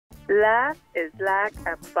Life is like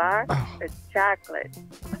a bar of chocolate.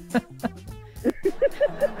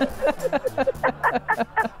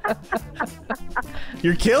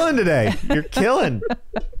 You're killing today. You're killing.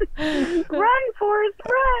 Run, Forrest,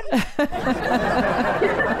 run!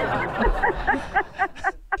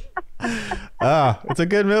 It's a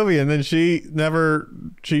good movie, and then she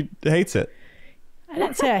hates it. I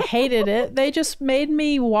didn't say I hated it. They just made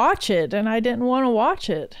me watch it, and I didn't want to watch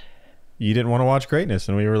it. You didn't want to watch Greatness,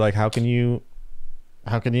 and we were like, how can you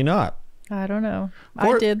not? I don't know.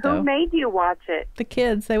 I did, though. Who made you watch it? The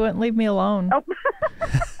kids. They wouldn't leave me alone. Oh.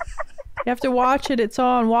 You have to watch it. It's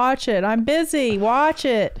on. Watch it. I'm busy. Watch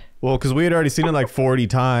it. Well, because we had already seen it like 40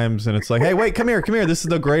 times, and it's like, hey, wait, come here. This is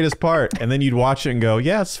the greatest part. And then you'd watch it and go,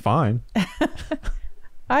 yeah, it's fine.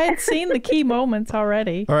 I had seen the key moments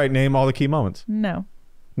already. All right, name all the key moments. No.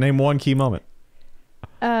 Name one key moment.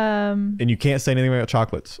 And you can't say anything about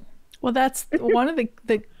chocolates. Well, that's one of the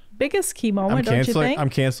biggest key moment, don't you think? I'm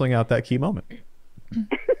canceling out that key moment.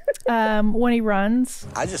 When he runs.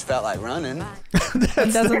 I just felt like running.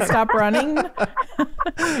 He doesn't stop running. How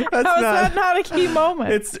is that not a key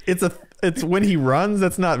moment? It's when he runs.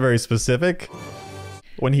 That's not very specific.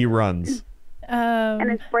 When he runs. And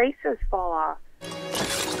his braces fall off.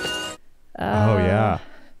 Oh yeah.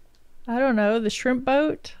 I don't know. The shrimp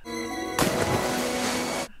boat.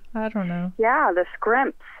 I don't know. Yeah, the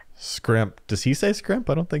scrimps. Scrimp. Does he say scrimp?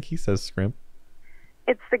 I don't think he says scrimp.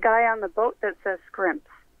 It's the guy on the boat that says scrimps.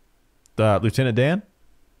 Lieutenant Dan?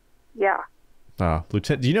 Yeah.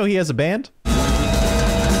 Lieutenant. Do you know he has a band?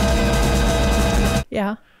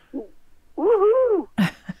 Yeah. Woohoo!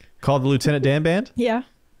 Called the Lieutenant Dan Band? Yeah.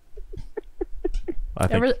 I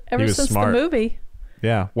think ever since smart. the movie.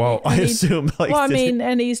 Yeah. Well, I assume. Well, I mean,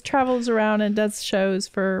 and he travels around and does shows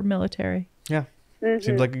for military. Yeah.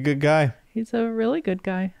 Seems like a good guy. He's a really good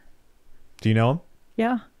guy. Do you know him?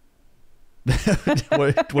 Yeah.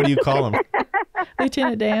 What do you call him?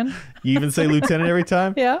 Lieutenant Dan. You even say lieutenant every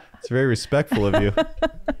time? Yeah. It's very respectful of you.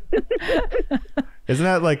 Isn't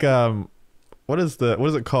that like what is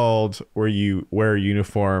it called where you wear a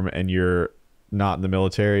uniform and you're not in the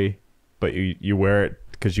military, but you wear it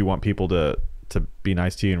because you want people to be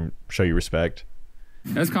nice to you and show you respect?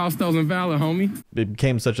 That's called stolen valor, homie. It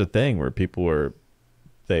became such a thing where people were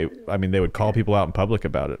they would call people out in public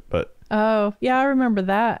about it, but oh yeah, I remember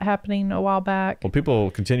that happening a while back. Well, people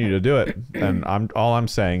continue to do it, and all I'm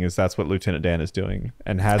saying is that's what Lieutenant Dan is doing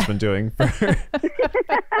and has been doing for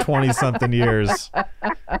 20-something years.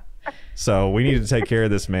 So we need to take care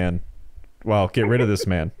of this man. Well, get rid of this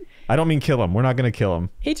man. I don't mean kill him. We're not going to kill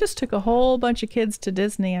him. He just took a whole bunch of kids to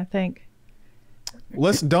Disney, I think.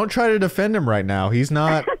 Listen, don't try to defend him right now. He's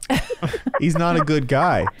not a good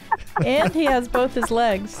guy. And he has both his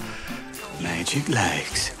legs. Magic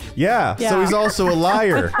legs. Yeah, so he's also a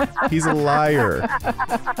liar. He's a liar.